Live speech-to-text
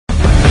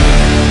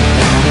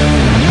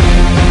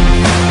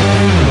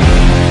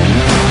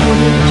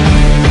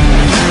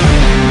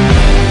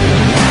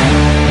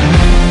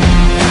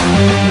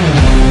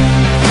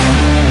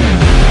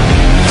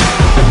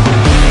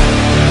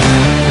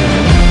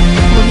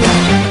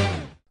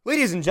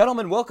Ladies and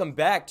gentlemen, welcome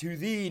back to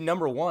the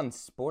number one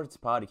sports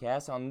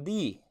podcast on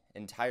the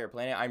entire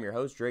planet. I'm your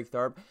host, Drake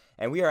Tharp,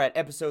 and we are at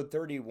episode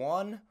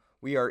 31.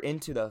 We are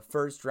into the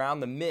first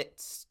round, the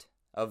midst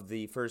of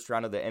the first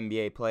round of the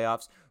NBA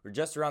playoffs. We're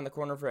just around the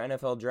corner for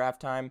NFL draft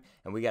time,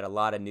 and we got a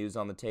lot of news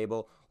on the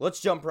table.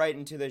 Let's jump right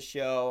into the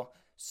show.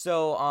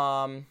 So,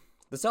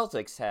 the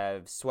Celtics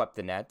have swept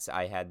the Nets.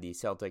 I had the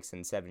Celtics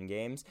in 7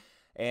 games,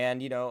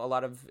 and, a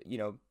lot of,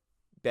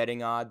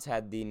 betting odds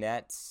had the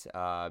Nets,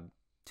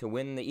 to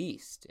win the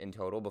East in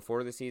total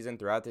before the season,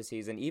 throughout the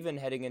season, even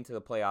heading into the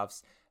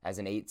playoffs as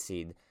an 8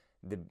 seed.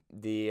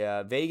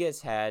 The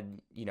Vegas had,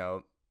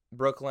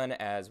 Brooklyn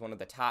as one of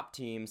the top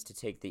teams to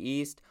take the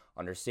East.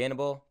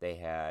 Understandable. They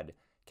had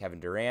Kevin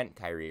Durant,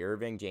 Kyrie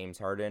Irving, James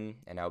Harden,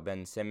 and now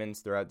Ben Simmons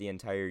throughout the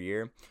entire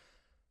year.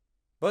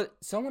 But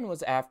someone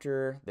was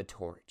after the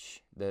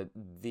torch,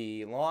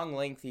 the long,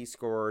 lengthy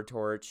scorer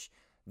torch,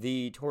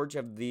 the torch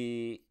of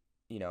the,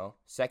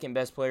 second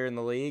best player in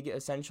the league,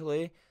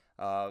 essentially.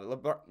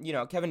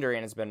 Kevin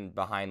Durant has been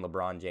behind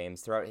LeBron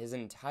James throughout his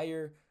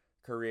entire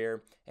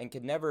career and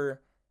could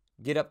never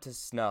get up to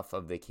snuff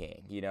of the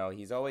king.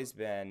 He's always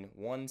been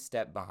one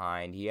step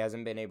behind. He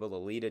hasn't been able to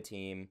lead a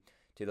team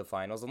to the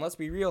finals. And let's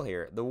be real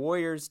here. The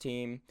Warriors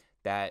team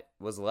that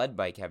was led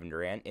by Kevin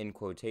Durant, in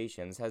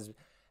quotations,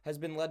 has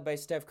been led by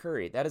Steph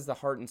Curry. That is the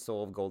heart and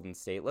soul of Golden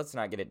State. Let's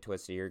not get it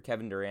twisted here.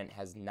 Kevin Durant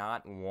has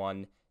not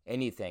won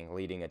anything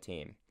leading a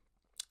team.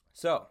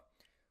 So,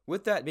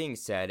 with that being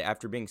said,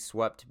 after being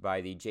swept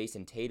by the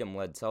Jason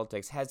Tatum-led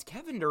Celtics, has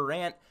Kevin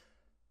Durant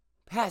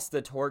passed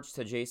the torch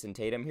to Jason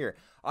Tatum? Here,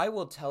 I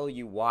will tell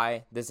you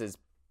why this has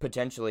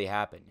potentially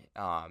happened.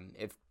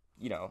 If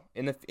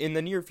in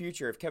the near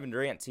future, if Kevin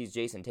Durant sees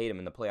Jason Tatum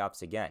in the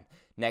playoffs again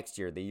next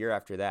year, the year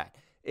after that,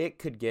 it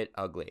could get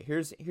ugly.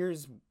 Here's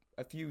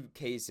a few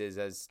cases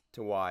as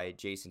to why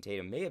Jason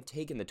Tatum may have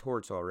taken the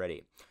torch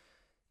already.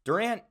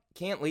 Durant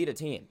can't lead a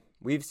team.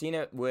 We've seen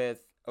it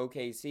with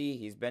OKC.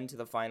 He's been to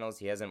the finals.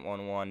 He hasn't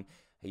won one.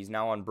 He's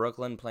now on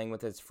Brooklyn playing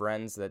with his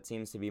friends. That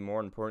seems to be more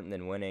important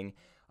than winning.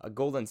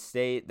 Golden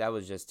State, that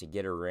was just to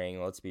get a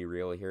ring. Let's be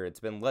real here.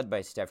 It's been led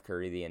by Steph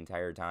Curry the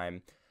entire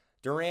time.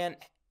 Durant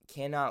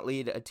cannot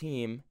lead a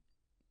team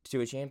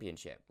to a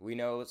championship. We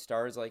know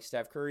stars like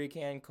Steph Curry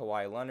can,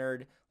 Kawhi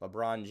Leonard,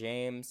 LeBron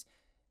James.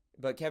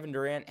 But Kevin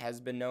Durant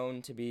has been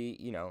known to be,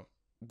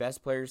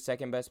 best player,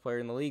 second best player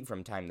in the league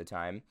from time to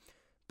time.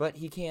 But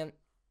he can't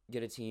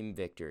get a team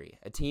victory.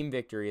 A team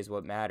victory is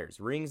what matters.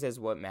 Rings is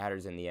what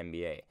matters in the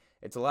NBA.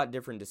 It's a lot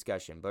different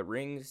discussion, but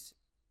rings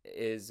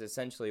is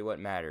essentially what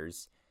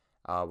matters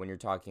when you're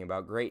talking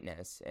about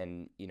greatness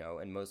and,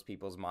 in most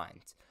people's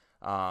minds.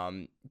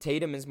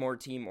 Tatum is more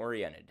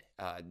team-oriented.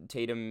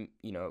 Tatum,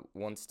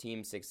 wants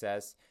team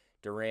success.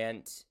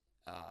 Durant,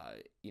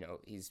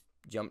 he's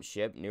jumped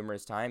ship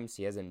numerous times.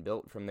 He hasn't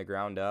built from the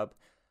ground up.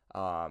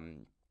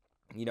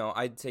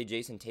 I'd say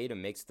Jason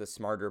Tatum makes the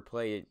smarter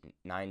play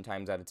 9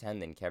 times out of 10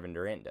 than Kevin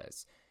Durant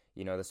does.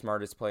 The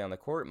smartest play on the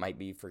court might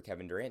be for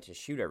Kevin Durant to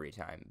shoot every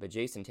time. But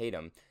Jason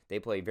Tatum, they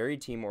play very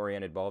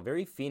team-oriented ball,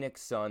 very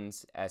Phoenix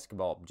Suns-esque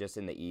ball just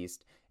in the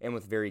East, and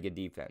with very good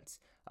defense.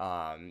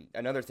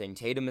 Another thing,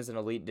 Tatum is an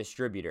elite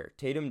distributor.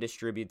 Tatum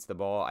distributes the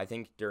ball. I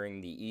think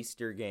during the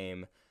Easter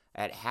game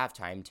at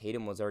halftime,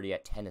 Tatum was already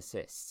at 10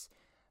 assists.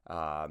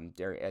 I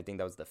think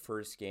that was the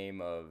first game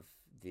of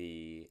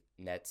the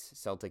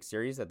Nets-Celtics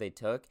series that they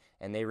took,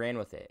 and they ran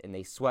with it, and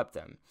they swept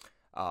them.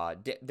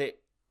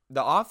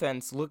 The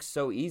offense looks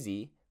so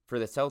easy for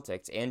the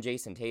Celtics and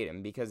Jason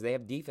Tatum because they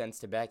have defense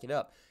to back it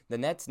up. The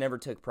Nets never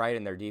took pride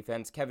in their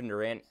defense. Kevin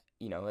Durant,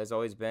 has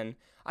always been,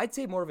 I'd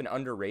say, more of an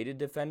underrated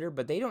defender,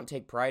 but they don't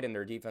take pride in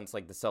their defense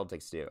like the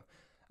Celtics do.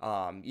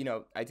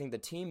 I think the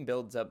team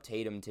builds up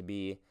Tatum to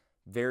be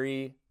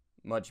very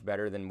much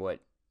better than what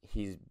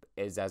he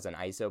is as an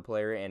ISO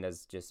player and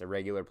as just a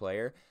regular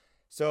player.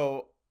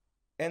 So,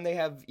 and they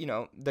have,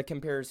 the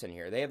comparison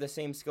here. They have the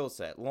same skill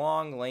set.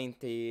 Long,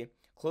 lengthy,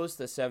 close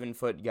to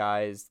 7-foot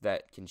guys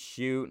that can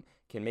shoot,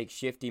 can make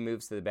shifty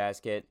moves to the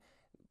basket.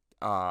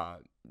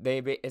 They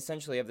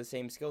essentially have the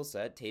same skill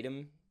set.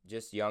 Tatum,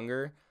 just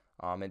younger.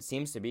 It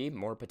seems to be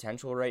more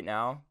potential right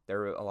now.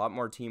 They're a lot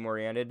more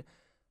team-oriented.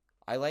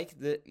 I like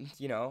the,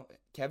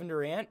 Kevin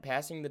Durant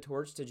passing the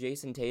torch to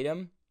Jason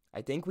Tatum.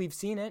 I think we've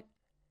seen it,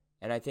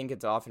 and I think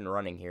it's off and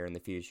running here in the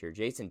future.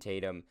 Jason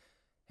Tatum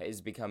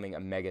is becoming a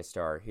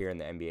megastar here in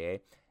the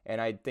NBA,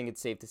 and I think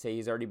it's safe to say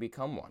he's already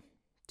become one.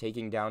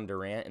 Taking down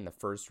Durant in the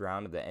first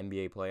round of the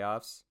NBA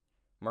playoffs,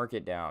 mark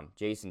it down.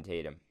 Jason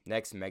Tatum,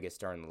 next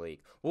megastar in the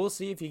league. We'll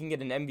see if he can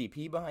get an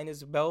MVP behind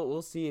his belt.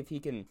 We'll see if he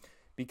can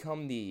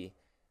become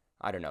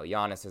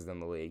Giannis is in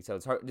the league. So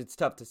it's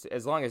tough to say.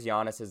 As long as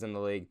Giannis is in the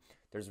league,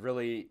 there's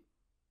really,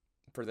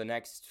 for the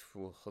next,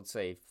 let's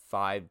say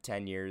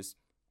 5-10 years,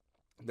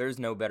 there's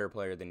no better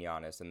player than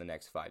Giannis in the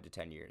next 5 to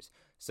 10 years.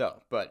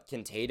 So, but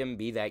can Tatum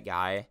be that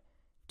guy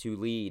to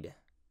lead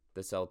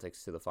the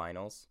Celtics to the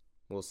finals?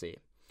 We'll see.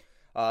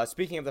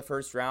 Speaking of the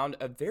first round,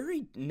 a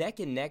very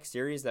neck-and-neck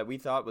series that we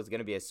thought was going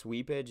to be a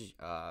sweepage,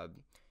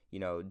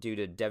 due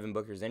to Devin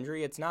Booker's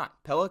injury. It's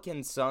not.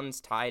 Pelicans Suns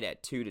tied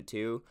at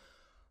 2-2.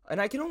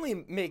 And I can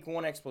only make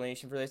one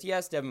explanation for this.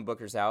 Yes, Devin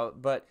Booker's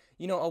out, but,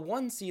 a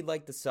 1 seed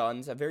like the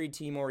Suns, a very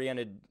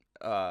team-oriented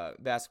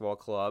basketball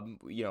club,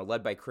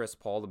 led by Chris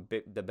Paul,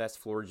 the best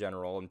floor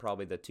general in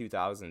probably the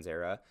 2000s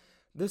era,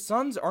 the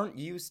Suns aren't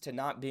used to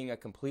not being a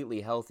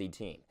completely healthy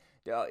team.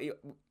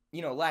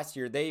 Last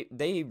year,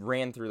 they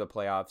ran through the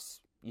playoffs,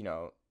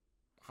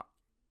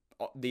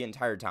 the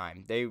entire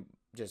time. They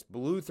just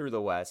blew through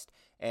the West,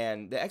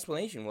 and the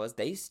explanation was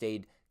they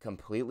stayed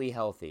completely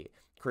healthy.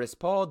 Chris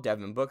Paul,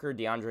 Devin Booker,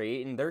 DeAndre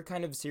Ayton, their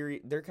kind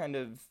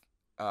of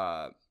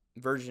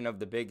version of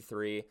the big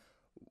three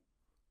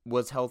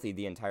was healthy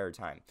the entire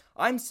time.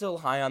 I'm still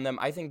high on them.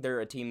 I think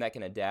they're a team that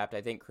can adapt. I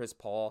think Chris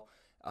Paul,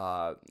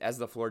 as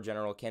the floor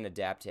general, can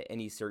adapt to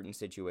any certain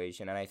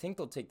situation, and I think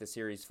they'll take the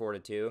series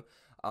 4-2.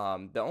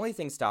 The only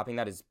thing stopping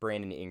that is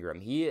Brandon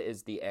Ingram. He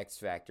is the X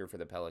factor for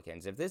the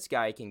Pelicans. If this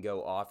guy can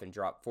go off and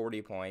drop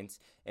 40 points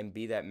and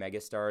be that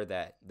megastar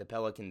that the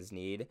Pelicans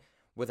need,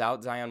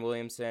 without Zion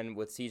Williamson,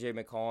 with CJ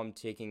McCollum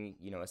taking,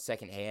 a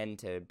second hand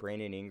to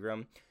Brandon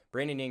Ingram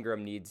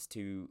needs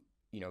to,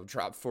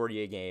 drop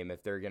 40 a game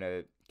if they're going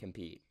to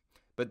compete.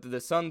 But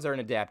the Suns are an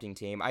adapting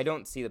team. I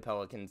don't see the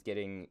Pelicans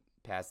getting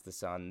past the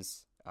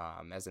Suns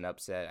as an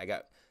upset. I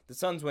got the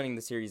Suns winning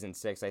the series in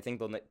 6. I think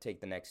they'll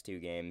take the next 2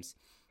 games.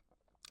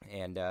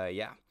 And,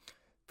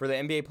 for the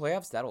NBA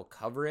playoffs, that'll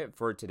cover it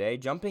for today.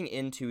 Jumping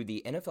into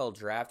the NFL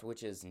draft,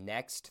 which is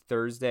next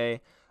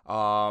Thursday.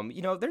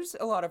 There's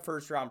a lot of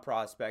first-round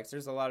prospects.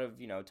 There's a lot of,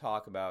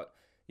 talk about,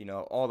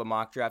 all the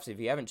mock drafts. If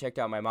you haven't checked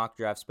out my mock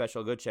draft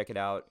special, go check it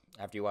out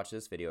after you watch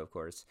this video, of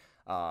course.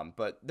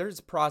 But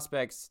there's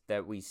prospects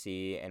that we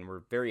see and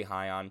we're very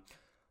high on.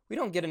 We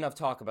don't get enough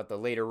talk about the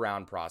later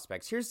round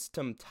prospects. Here's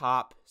some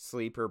top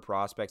sleeper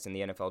prospects in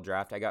the NFL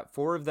draft. I got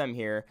 4 of them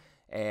here,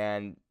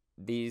 and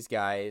these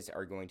guys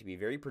are going to be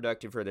very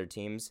productive for their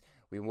teams.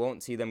 We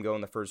won't see them go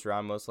in the first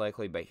round most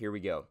likely, but here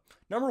we go.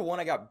 Number 1,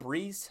 I got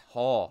Breece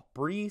Hall.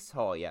 Breece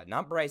Hall, yeah,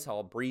 not Bryce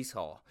Hall, Breece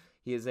Hall.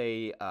 He is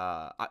a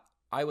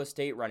Iowa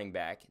State running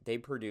back. They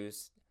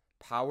produce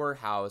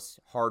powerhouse,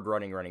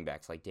 hard-running running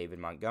backs like David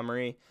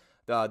Montgomery.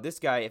 This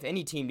guy, if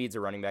any team needs a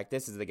running back,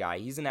 this is the guy.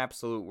 He's an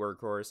absolute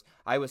workhorse.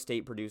 Iowa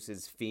State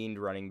produces fiend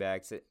running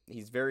backs.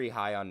 He's very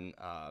high on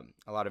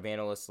a lot of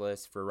analyst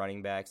lists for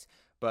running backs,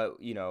 but,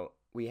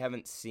 we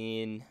haven't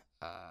seen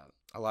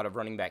a lot of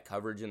running back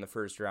coverage in the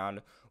first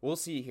round. We'll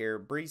see here.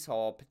 Breece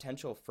Hall,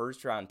 potential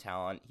first-round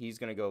talent. He's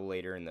going to go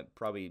later in the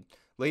probably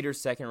later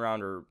second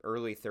round or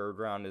early third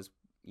round is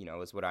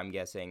what I'm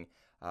guessing.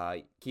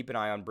 Keep an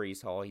eye on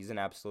Breece Hall. He's an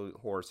absolute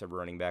horse of a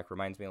running back.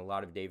 Reminds me a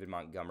lot of David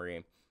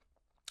Montgomery.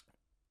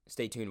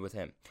 Stay tuned with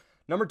him.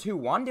 Number 2,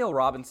 Wan'Dale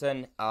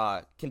Robinson,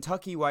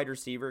 Kentucky wide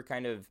receiver,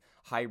 kind of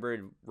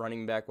hybrid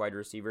running back wide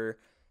receiver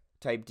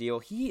type deal.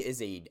 He is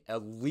a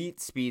elite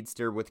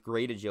speedster with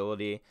great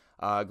agility,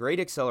 great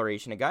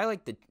acceleration. A guy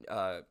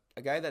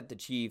that the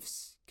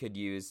Chiefs could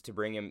use to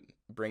bring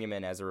him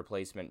in as a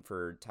replacement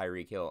for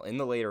Tyreek Hill in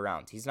the later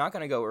rounds. He's not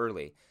going to go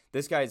early.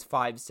 This guy is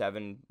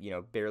 5'7",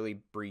 barely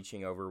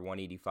breaching over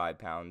 185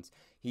 pounds.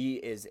 He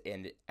is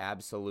an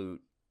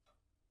absolute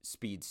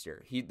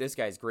speedster. This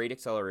guy's great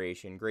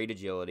acceleration, great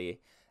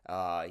agility.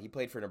 He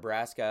played for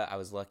Nebraska. I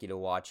was lucky to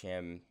watch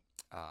him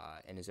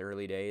in his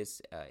early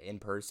days in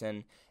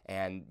person,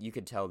 and you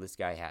could tell this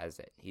guy has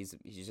it. He's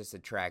just a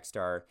track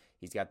star.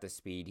 He's got the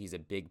speed. He's a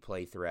big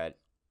play threat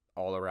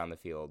all around the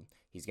field.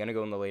 He's going to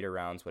go in the later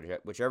rounds.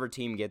 Whichever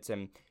team gets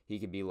him, he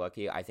could be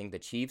lucky. I think the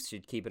Chiefs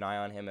should keep an eye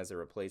on him as a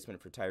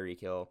replacement for Tyreek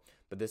Hill,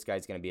 but this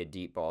guy's going to be a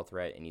deep ball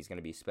threat, and he's going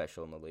to be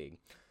special in the league.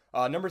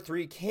 Number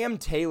 3, Cam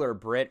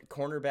Taylor-Britt,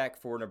 cornerback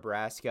for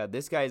Nebraska.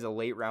 This guy is a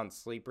late-round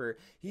sleeper.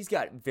 He's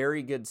got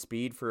very good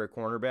speed for a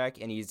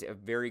cornerback, and he's a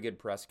very good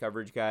press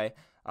coverage guy.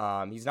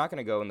 He's not going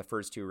to go in the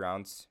first 2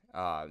 rounds.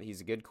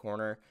 He's a good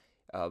corner.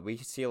 We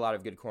see a lot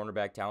of good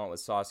cornerback talent with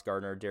Sauce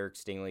Gardner, Derek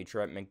Stingley,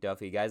 Trent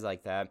McDuffie, guys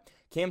like that.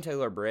 Cam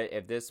Taylor-Britt,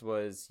 if this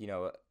was,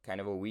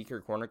 kind of a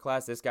weaker corner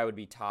class, this guy would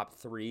be top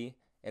 3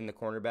 in the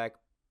cornerback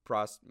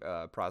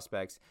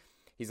prospects.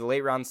 He's a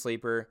late-round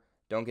sleeper.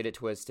 Don't get it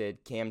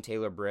twisted. Cam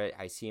Taylor-Britt,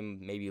 I see him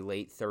maybe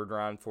late 3rd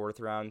round,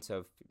 4th round. So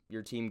if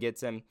your team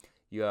gets him,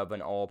 you have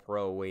an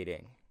all-pro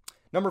waiting.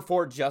 Number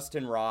 4,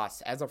 Justin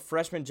Ross. As a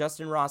freshman,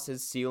 Justin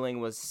Ross's ceiling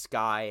was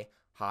sky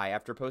high.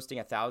 After posting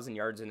 1,000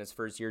 yards in his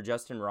first year,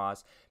 Justin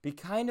Ross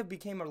kind of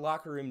became a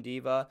locker room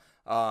diva.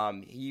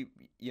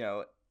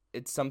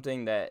 It's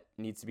something that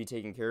needs to be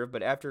taken care of.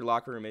 But after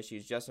locker room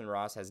issues, Justin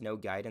Ross has no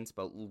guidance,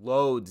 but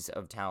loads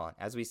of talent.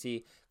 As we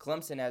see,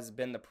 Clemson has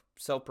been the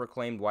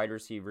self-proclaimed wide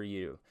receiver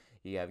U.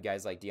 You have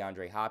guys like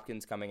DeAndre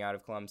Hopkins coming out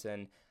of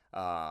Clemson,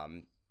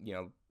 Hunter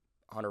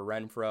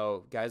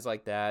Renfrow, guys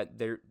like that.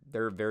 They're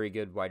a very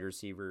good wide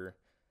receiver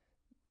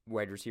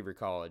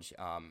college.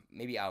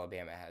 Maybe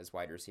Alabama has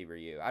wide receiver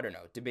U. I don't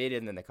know. Debate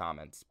it in the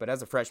comments. But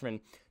as a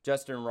freshman,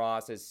 Justin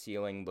Ross's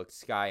ceiling looks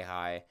sky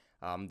high.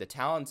 The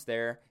talent's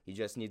there. He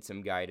just needs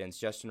some guidance.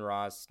 Justin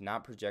Ross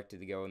not projected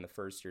to go in the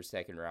first or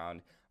second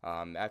round.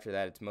 After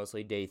that, it's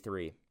mostly day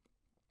 3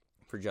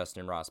 for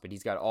Justin Ross. But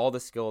he's got all the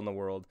skill in the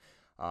world.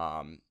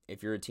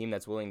 If you're a team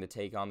that's willing to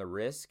take on the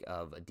risk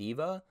of a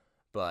diva,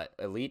 but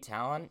elite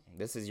talent,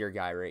 this is your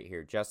guy right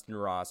here, Justin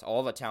Ross,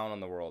 all the talent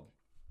in the world.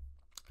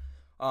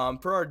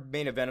 For our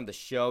main event of the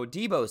show,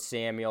 Deebo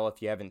Samuel,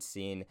 if you haven't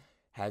seen,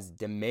 has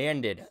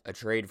demanded a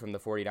trade from the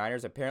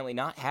 49ers, apparently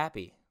not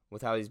happy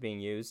with how he's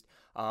being used.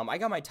 I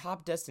got my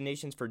top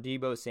destinations for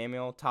Deebo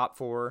Samuel, top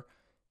 4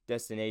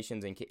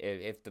 destinations, and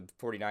if the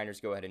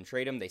 49ers go ahead and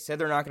trade him. They said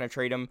they're not going to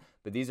trade him,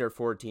 but these are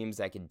 4 teams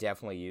that could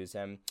definitely use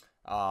him.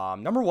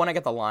 Number 1, I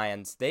got the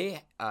Lions.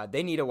 They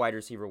need a wide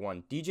receiver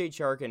 1. DJ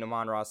Chark and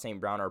Amon-Ra St.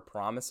 Brown are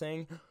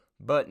promising,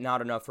 but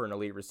not enough for an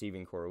elite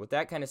receiving core. With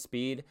that kind of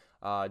speed,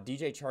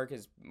 DJ Chark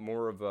is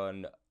more of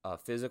a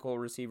physical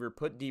receiver.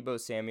 Put Deebo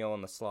Samuel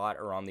in the slot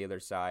or on the other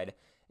side,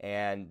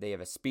 and they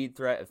have a speed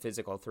threat, a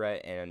physical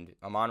threat, and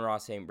Amon-Ra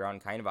St. Brown,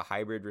 kind of a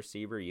hybrid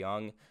receiver,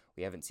 young.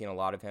 We haven't seen a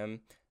lot of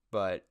him,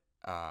 but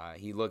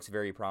he looks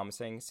very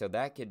promising. So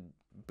that could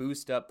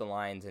boost up the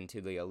Lions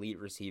into the elite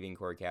receiving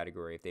core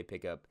category if they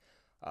pick up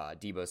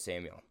Deebo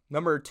Samuel.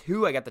 Number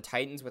 2, I got the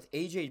Titans. With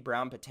A.J.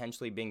 Brown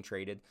potentially being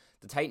traded,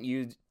 the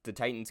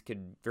Titans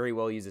could very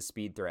well use a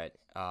speed threat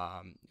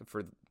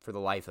for the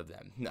life of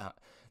them.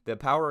 The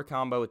power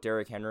combo with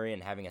Derrick Henry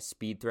and having a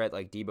speed threat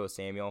like Deebo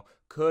Samuel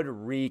could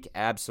wreak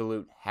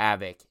absolute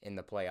havoc in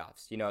the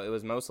playoffs. You know, it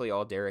was mostly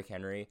all Derrick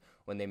Henry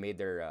when they made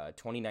their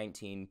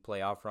 2019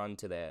 playoff run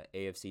to the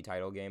AFC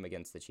title game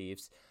against the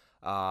Chiefs.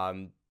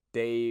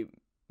 They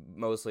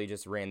mostly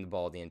just ran the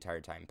ball the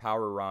entire time.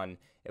 Power run,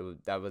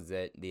 that was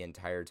it the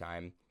entire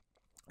time.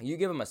 You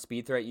give them a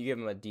speed threat, you give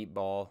them a deep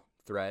ball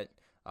threat,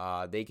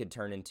 they could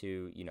turn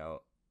into,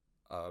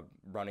 a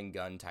running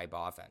gun type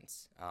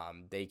offense.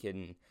 They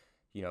can,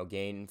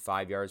 gain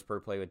 5 yards per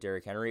play with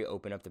Derrick Henry,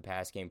 open up the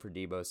pass game for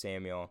Deebo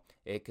Samuel.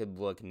 It could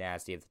look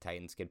nasty if the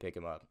Titans could pick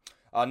him up.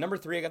 Number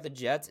 3, I got the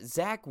Jets.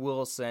 Zach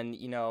Wilson,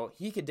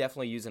 he could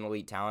definitely use an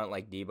elite talent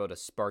like Deebo to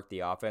spark the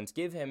offense,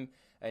 give him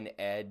an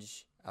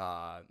edge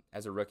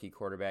as a rookie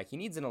quarterback. He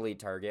needs an elite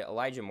target.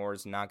 Elijah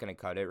Moore's not going to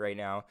cut it right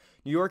now.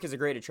 New York is a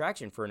great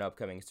attraction for an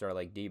upcoming star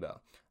like Deebo.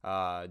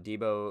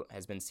 Deebo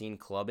has been seen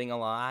clubbing a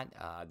lot.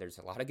 There's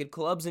a lot of good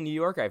clubs in New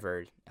York, I've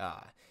heard.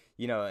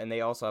 And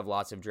they also have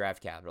lots of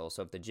draft capital.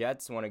 So if the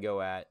Jets want to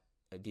go at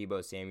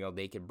Deebo Samuel,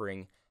 they could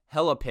bring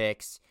hella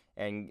picks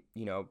and,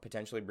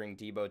 potentially bring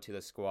Deebo to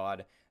the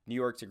squad. New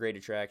York's a great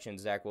attraction.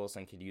 Zach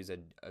Wilson could use a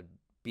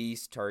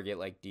beast target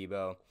like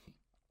Deebo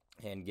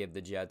and give the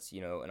Jets,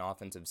 an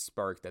offensive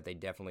spark that they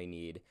definitely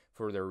need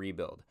for their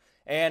rebuild.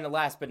 And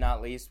last but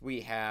not least,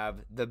 we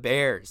have the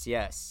Bears.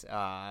 Yes,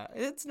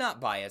 it's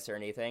not bias or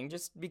anything.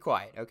 Just be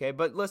quiet, okay?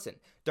 But listen,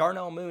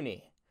 Darnell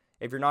Mooney,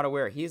 if you're not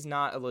aware, he's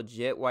not a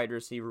legit wide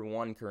receiver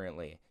 1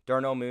 currently.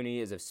 Darnell Mooney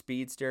is a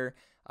speedster.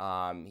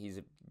 He's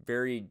a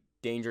very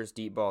dangerous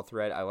deep ball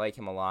threat. I like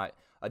him a lot.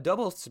 A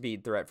double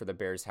speed threat for the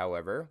Bears,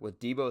 however, with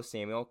Deebo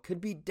Samuel could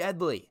be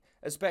deadly,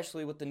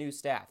 especially with the new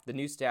staff. The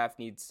new staff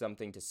needs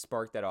something to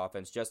spark that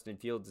offense. Justin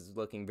Fields is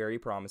looking very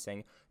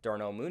promising.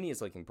 Darnell Mooney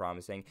is looking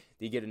promising.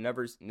 You get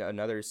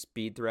another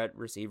speed threat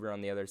receiver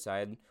on the other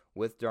side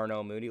with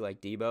Darnell Mooney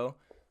like Deebo.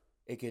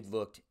 It could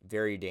look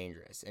very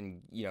dangerous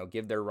and,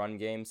 give their run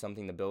game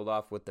something to build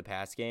off with the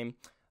pass game.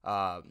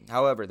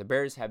 However, the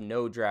Bears have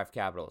no draft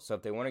capital, so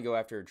if they want to go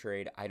after a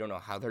trade, I don't know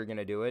how they're going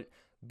to do it,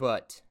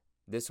 but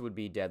this would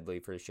be deadly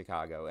for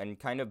Chicago and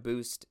kind of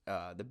boost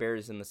the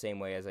Bears in the same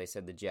way as I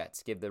said the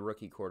Jets. Give the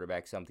rookie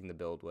quarterback something to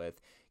build with.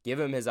 Give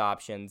him his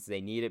options.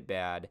 They need it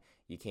bad.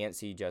 You can't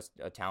see just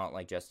a talent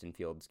like Justin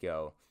Fields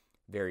go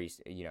very,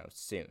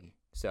 soon.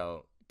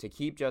 So to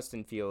keep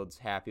Justin Fields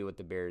happy with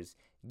the Bears,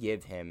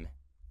 give him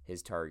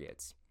his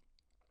targets.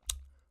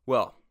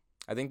 Well,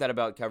 I think that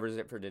about covers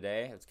it for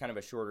today. It's kind of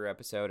a shorter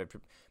episode. I've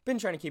been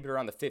trying to keep it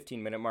around the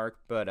 15-minute mark,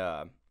 but,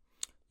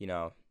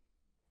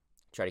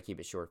 try to keep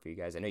it short for you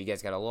guys. I know you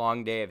guys got a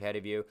long day ahead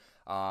of you.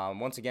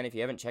 Once again, if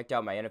you haven't checked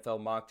out my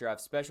NFL mock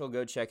draft special,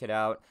 go check it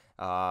out.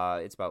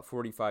 It's about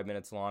 45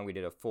 minutes long. We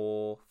did a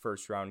full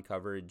first-round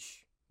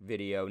coverage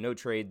video. No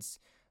trades,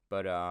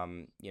 but,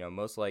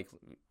 most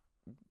likely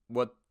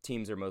what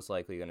teams are most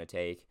likely going to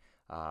take.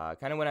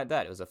 Kind of went at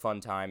that. It was a fun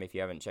time. If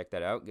you haven't checked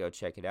that out, go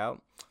check it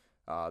out.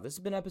 This has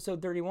been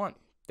episode 31.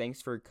 Thanks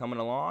for coming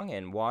along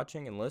and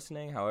watching and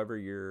listening, however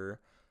you're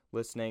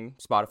listening.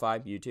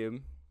 Spotify,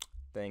 YouTube.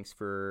 Thanks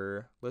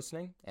for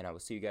listening, and I will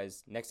see you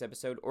guys next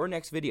episode or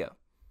next video.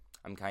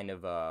 I'm kind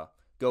of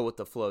go with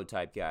the flow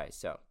type guy,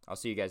 so I'll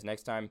see you guys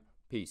next time.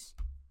 Peace.